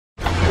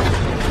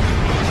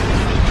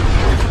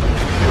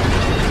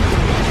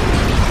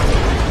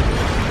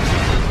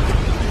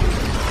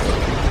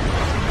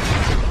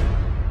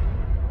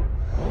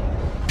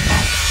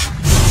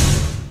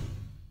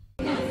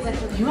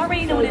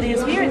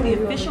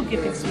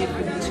gift exclusive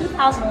for the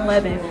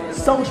 2011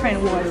 Soultrain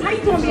Awards. How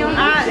you doing, Bianca?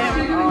 I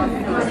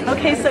am awesome.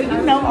 Okay, so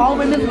you know all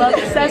women love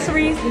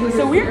accessories,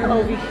 so we're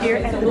over here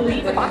at the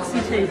Beat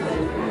Foxy table.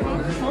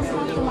 Tell us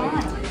about your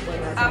line.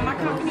 My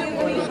company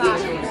is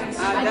Foxy.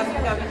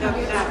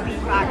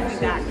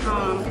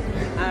 www.beatfoxy.com.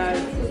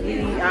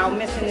 Our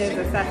mission is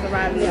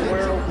accessorizing the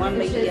world one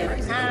lady at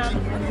a time.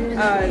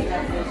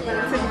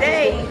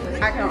 Today,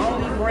 I can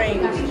only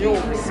bring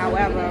jewelry.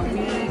 However,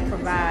 we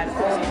provide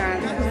all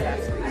kinds of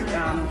accessories.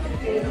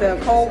 The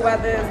cold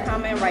weather is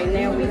coming. Right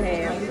now, we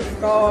have the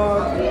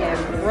scarves, we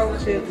have the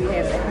brooches, we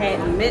have the hat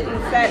and mitten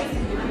sets.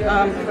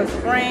 For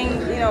spring,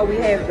 you know, we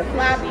have the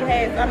floppy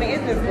hats. I mean,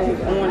 it just goes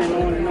on and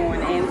on and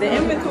on. And the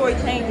inventory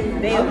changes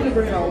daily,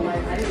 so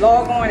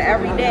log on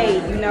every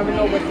day. You never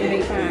know what you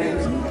may find.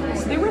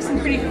 So there were some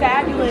pretty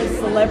fabulous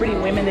celebrity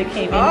women that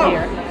came in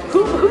here.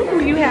 Who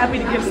were you happy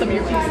to give some of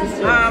your pieces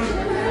to?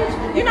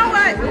 You know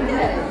what?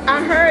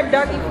 I heard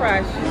Dougie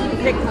Fresh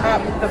picked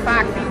up the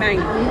Foxy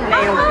bangle.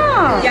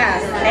 Now,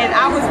 yes, and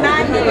I was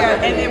not here,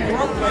 and it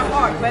broke my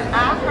heart. But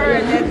I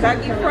heard that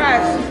Dougie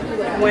Fresh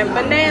went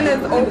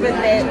bananas over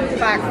that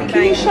Foxy bangle.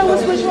 Can you show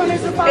us which one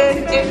is the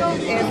Foxy bangle?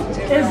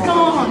 It's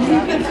gone. You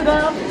picked it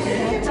up.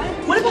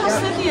 What about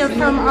Cynthia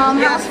from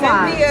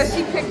Housewives? Cynthia,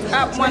 she picked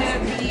up one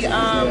of the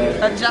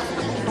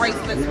adjustable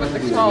bracelets with the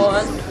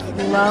claws.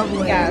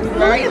 Lovely. Yes,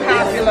 very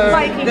popular.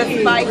 The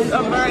spikes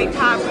are very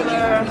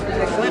popular.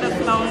 The glitter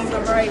stones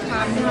are very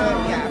popular.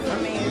 Yes, I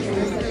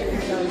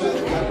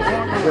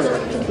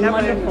mean,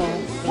 wonderful.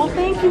 Well,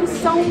 thank you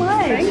so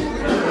much.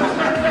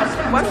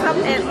 What's up,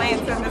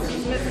 Atlanta? This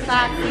is Miss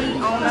Foxy,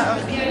 owner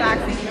of the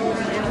Foxy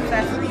Jewelry and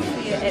Accessories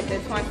here at the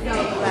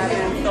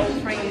 2011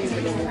 Soultrain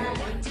Museum.